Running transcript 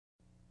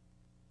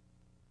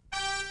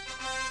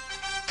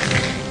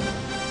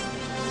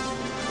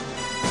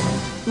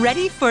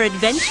Ready for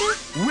adventure?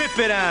 Whip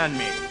it on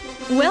me.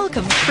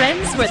 Welcome,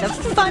 friends, where the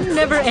fun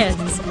never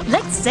ends.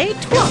 Let's say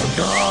toi.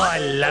 Oh, I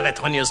love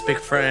it when you speak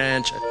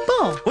French.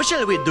 Bon. What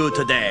shall we do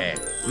today?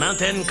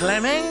 Mountain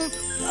climbing?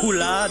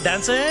 Hula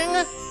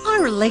dancing?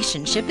 Our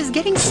relationship is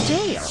getting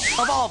stale.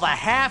 Of all the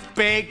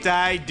half-baked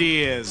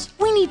ideas.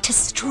 We need to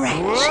stretch.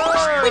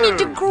 Whoa. We need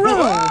to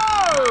grow.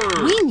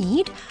 Whoa. We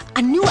need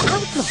a new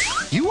outlook.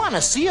 You want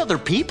to see other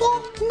people?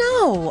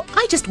 No,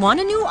 I just want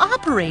a new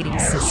operating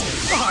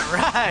system. All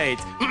right.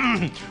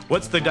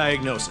 What's the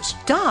diagnosis?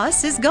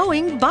 DOS is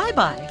going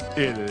bye-bye.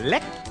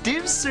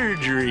 Elective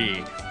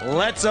surgery.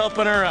 Let's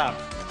open her up.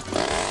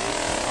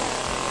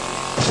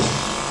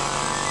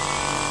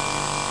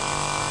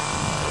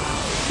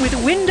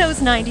 With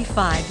Windows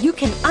 95, you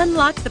can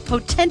unlock the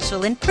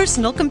potential in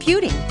personal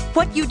computing.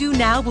 What you do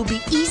now will be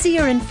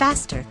easier and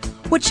faster.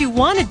 What you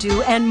want to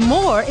do and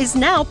more is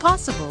now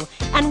possible.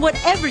 And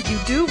whatever you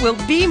do will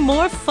be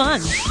more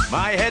fun.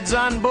 My head's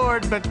on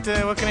board, but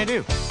what can I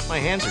do? My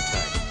hands are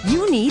tied.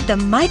 You need the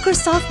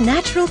Microsoft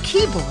Natural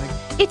Keyboard.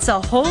 It's a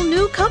whole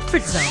new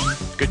comfort zone.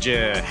 Could you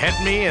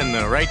head me in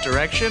the right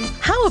direction?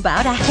 How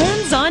about a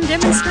hands-on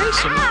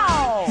demonstration?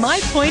 Ow! My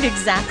point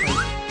exactly.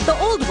 The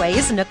old way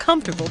isn't a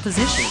comfortable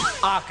position.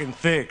 I can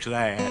fix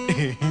that.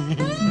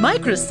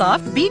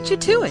 Microsoft beat you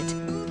to it.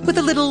 With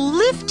a little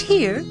lift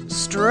here,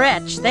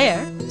 stretch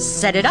there,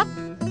 set it up,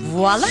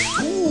 voila.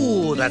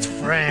 Ooh, that's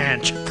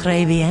French.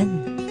 Très bien.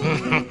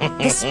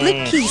 The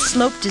split-key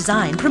slope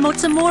design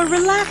promotes a more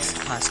relaxed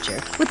posture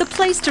with a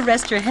place to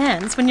rest your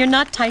hands when you're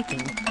not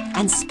typing.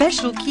 And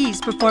special keys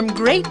perform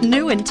great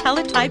new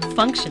IntelliType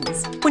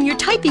functions. When you're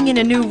typing in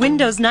a new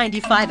Windows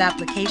 95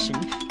 application,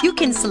 you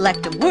can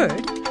select a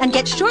word and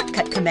get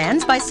shortcut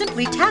commands by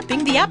simply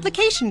tapping the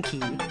application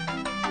key.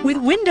 With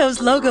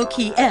Windows logo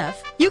key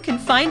F, you can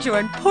find your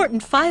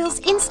important files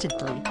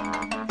instantly.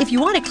 If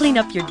you want to clean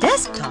up your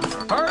desktop,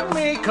 Pardon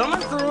me, coming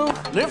through.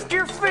 Lift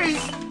your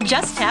feet.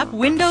 just tap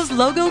Windows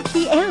logo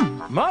key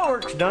M. My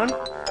work's done.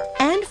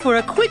 And for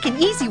a quick and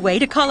easy way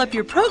to call up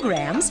your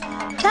programs,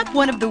 tap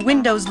one of the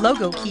Windows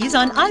logo keys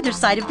on either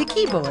side of the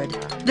keyboard.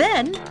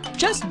 Then,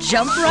 just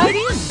jump right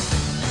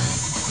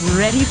in.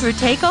 Ready for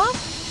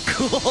takeoff?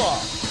 Cool.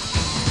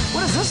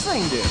 What does this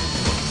thing do?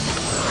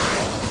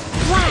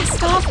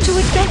 Blast off to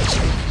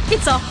adventure.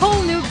 It's a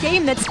whole new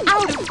game that's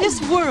out of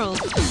this world.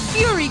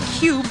 Fury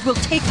Cube will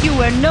take you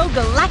where no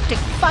galactic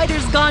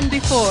fighter's gone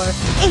before.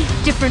 8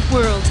 different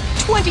worlds,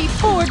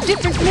 24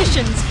 different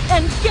missions,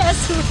 and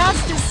guess who has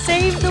to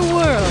save the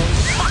world?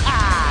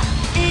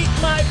 Eat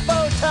my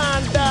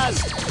photon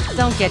dust.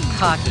 Don't get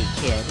cocky,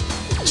 kid.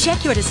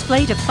 Check your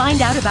display to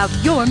find out about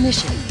your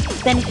mission.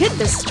 Then hit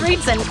the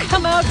streets and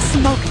come out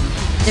smoking.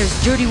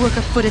 There's dirty work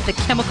afoot at the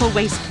chemical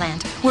waste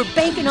plant. We're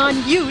banking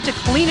on you to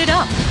clean it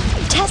up.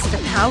 Test the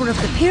power of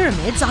the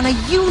pyramids on a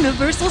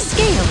universal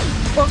scale.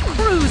 Or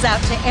cruise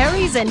out to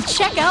Ares and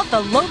check out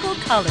the local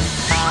colors.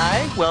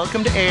 Hi,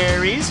 welcome to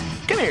Ares.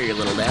 Come here, you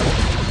little devil.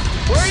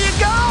 Where are you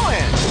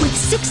going? With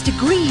 6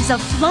 degrees of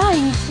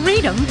flying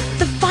freedom,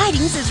 the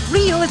fighting's as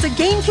real as a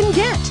game can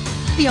get.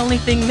 The only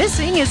thing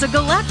missing is a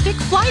galactic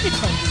flight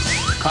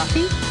attendant.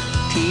 Coffee?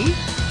 Tea?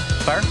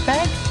 Barf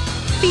bag?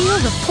 Feel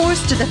the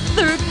force to the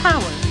 3rd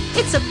power.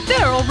 It's a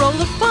barrel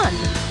roll of fun.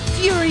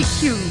 Fury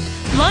Cube,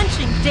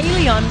 launching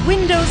daily on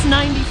Windows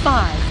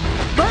 95.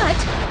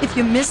 But if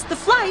you miss the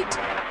flight,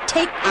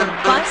 take the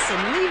bus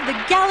and leave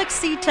the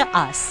galaxy to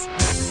us.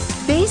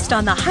 Based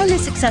on the highly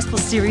successful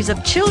series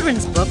of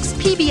children's books,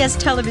 PBS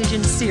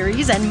television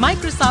series, and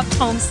Microsoft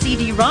Home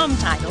CD-ROM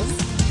titles,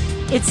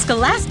 it's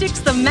Scholastic's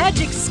The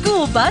Magic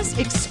School Bus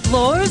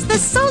explores the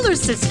solar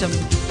system,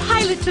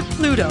 pilot to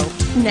Pluto,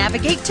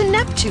 navigate to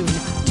Neptune,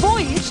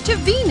 voyage to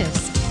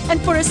Venus, and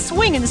for a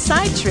swing and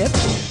side trip,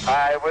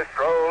 I was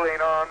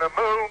strolling on the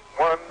moon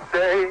one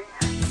day.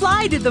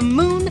 fly to the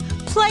moon,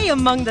 play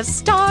among the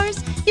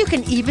stars. You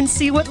can even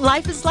see what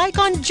life is like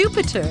on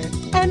Jupiter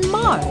and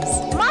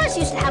Mars. Mars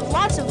used to have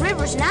lots of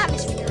rivers and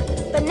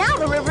atmosphere, but now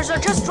the rivers are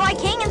just dry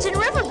canyons and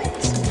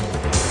riverbeds.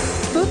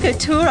 Book a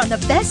tour on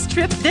the best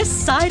trip this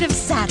side of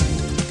Saturn.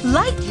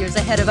 Light years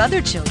ahead of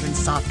other children's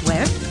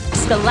software,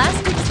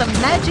 Scholastic's The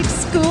Magic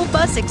School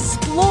Bus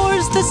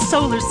explores the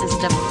solar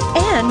system.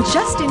 And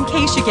just in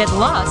case you get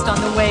lost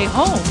on the way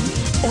home,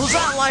 Was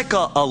that like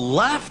a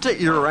left at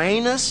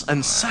Uranus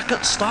and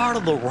second start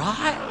of the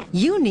ride?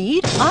 you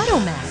need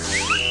Automat.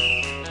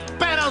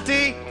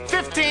 Penalty,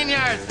 15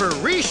 yards for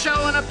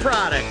re-showing a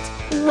product.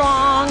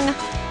 Wrong.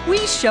 We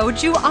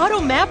showed you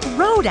Automap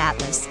Road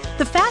Atlas,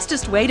 the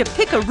fastest way to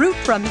pick a route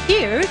from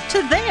here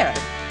to there.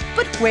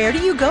 But where do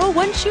you go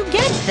once you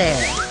get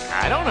there?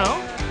 I don't know.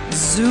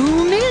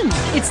 Zoom in.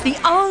 It's the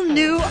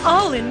all-new,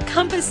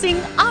 all-encompassing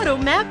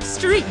Automap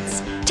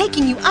Streets,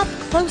 taking you up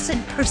close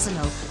and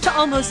personal to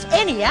almost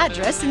any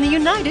address in the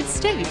United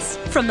States,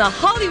 from the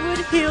Hollywood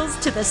Hills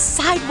to the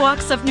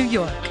sidewalks of New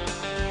York.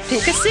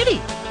 Pick a city.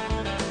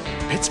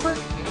 Pittsburgh?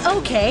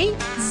 Okay,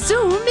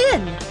 zoom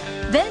in.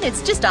 Then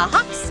it's just a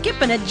hop,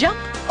 skip, and a jump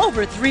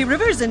over 3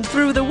 rivers and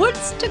through the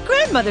woods to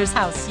grandmother's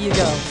house you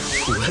go.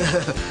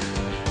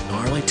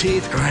 Gnarly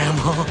teeth,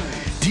 Grandma.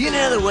 Do you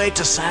know the way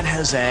to San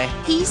Jose?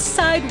 East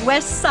side,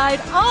 west side,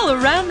 all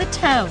around the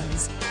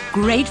towns.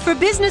 Great for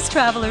business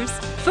travelers.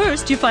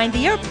 First, you find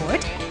the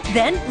airport,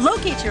 then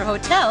locate your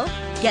hotel,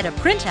 get a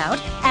printout,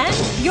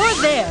 and you're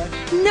there.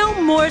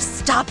 No more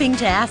stopping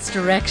to ask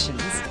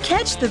directions.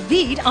 Catch the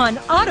beat on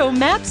Auto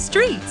Map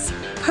Streets.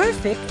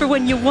 Perfect for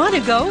when you want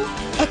to go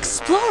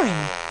exploring.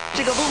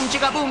 Chicka boom,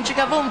 chicka boom,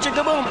 chicka boom,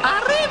 chicka boom.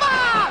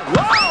 Arriba!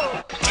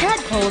 Whoa!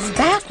 Tadpole's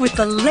back with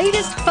the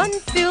latest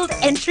fun-filled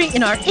entry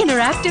in our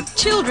interactive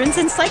children's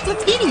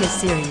encyclopedia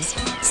series.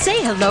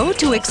 Say hello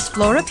to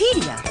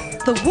Explorapedia,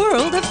 the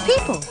world of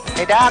people.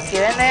 Hey, Doc, you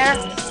in there?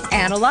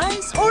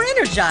 Analyze or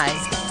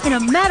energize. In a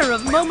matter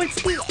of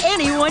moments, be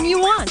anyone you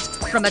want,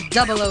 from a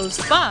 00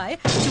 spy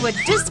to a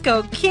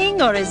disco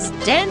king or his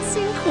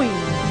dancing queen.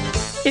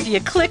 If you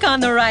click on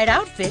the right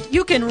outfit,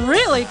 you can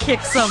really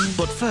kick some.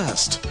 But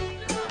first,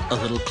 a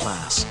little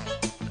class.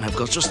 I've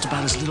got just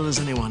about as little as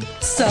anyone.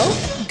 So,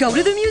 go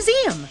to the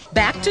museum,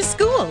 back to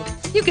school.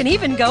 You can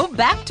even go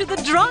back to the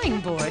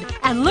drawing board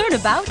and learn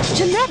about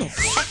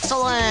genetics.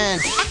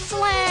 Excellent!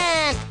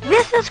 Excellent!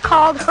 This is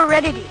called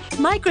heredity.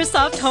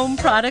 Microsoft Home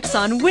products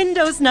on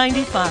Windows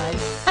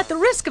 95. At the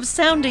risk of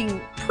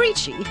sounding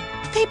preachy,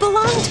 they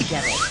belong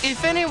together.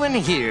 If anyone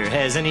here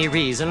has any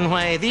reason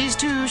why these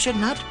two should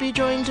not be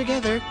joined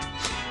together,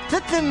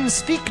 let them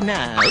speak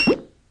now.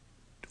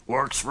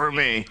 Works for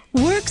me.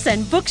 Works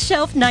and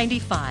Bookshelf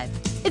 95.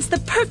 It's the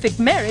perfect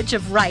marriage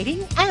of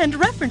writing and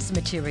reference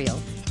material.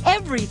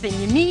 Everything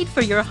you need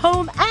for your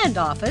home and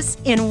office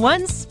in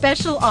one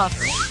special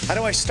offer. How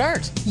do I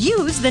start?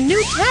 Use the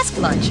new Task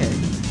Launcher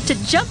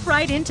to jump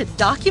right into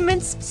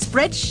documents,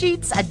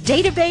 spreadsheets, a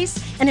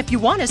database, and if you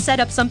want to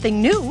set up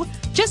something new,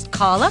 just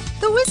call up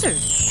the wizard.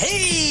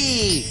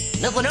 Hey!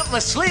 Nothing up my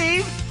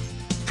sleeve.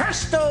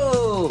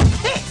 Presto!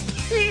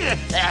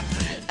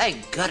 I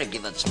gotta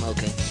give up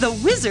smoking. The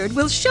wizard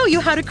will show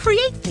you how to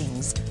create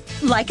things,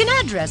 like an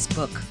address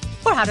book,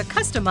 or how to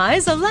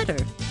customize a letter.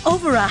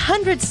 Over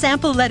 100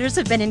 sample letters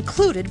have been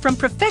included from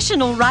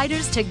professional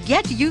writers to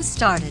get you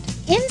started.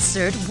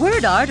 Insert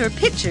word art or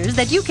pictures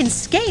that you can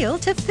scale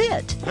to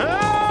fit.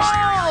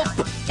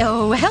 Help!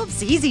 Oh,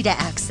 help's easy to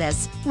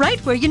access, right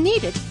where you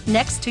need it,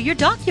 next to your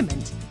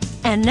document.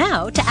 And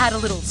now, to add a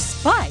little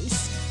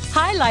spice,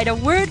 highlight a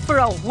word for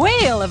a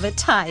whale of a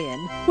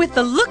tie-in. With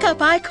the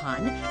lookup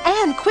icon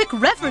and quick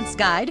reference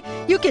guide,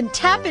 you can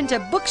tap into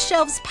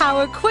Bookshelf's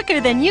power quicker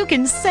than you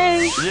can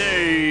say,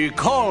 They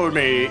call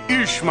me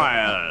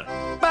Ishmael,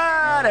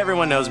 but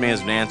everyone knows me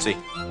as Nancy.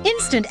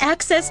 instant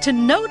access to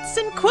notes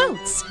and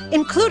quotes,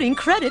 including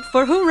credit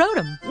for who wrote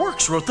them.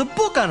 Works wrote the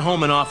book on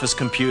home and office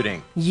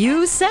computing.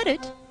 You said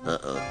it.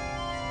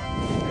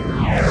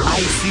 I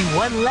see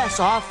one less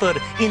offer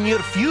in your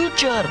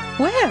future.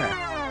 Where?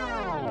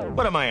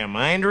 What am I, a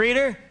mind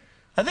reader?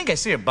 I think I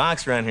see a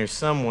box around here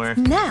somewhere.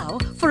 Now,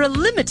 for a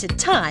limited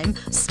time,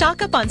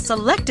 stock up on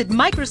selected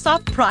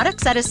Microsoft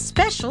products at a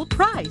special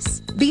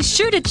price. Be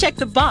sure to check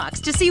the box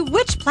to see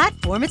which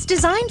platform it's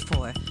designed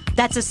for.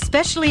 That's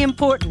especially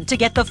important to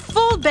get the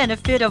full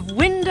benefit of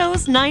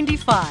Windows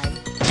 95.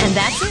 And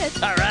that's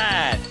it. All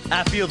right,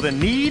 I feel the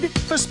need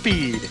for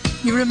speed.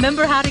 You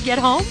remember how to get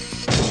home?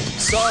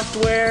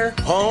 Software,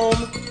 home,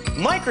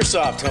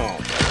 Microsoft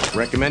Home.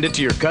 Recommend it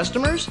to your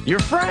customers, your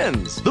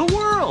friends, the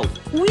world.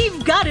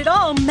 We've got it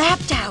all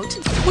mapped out.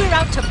 We're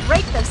out to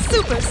break the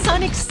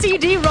supersonic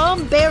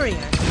CD-ROM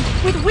barrier.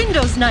 With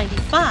Windows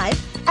 95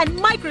 and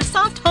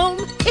Microsoft Home,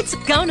 it's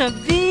gonna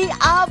be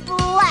a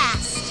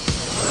blast.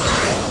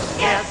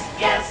 Yes,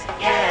 yes,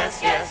 yes,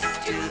 yes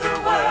to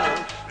the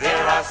world.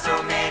 There are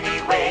so many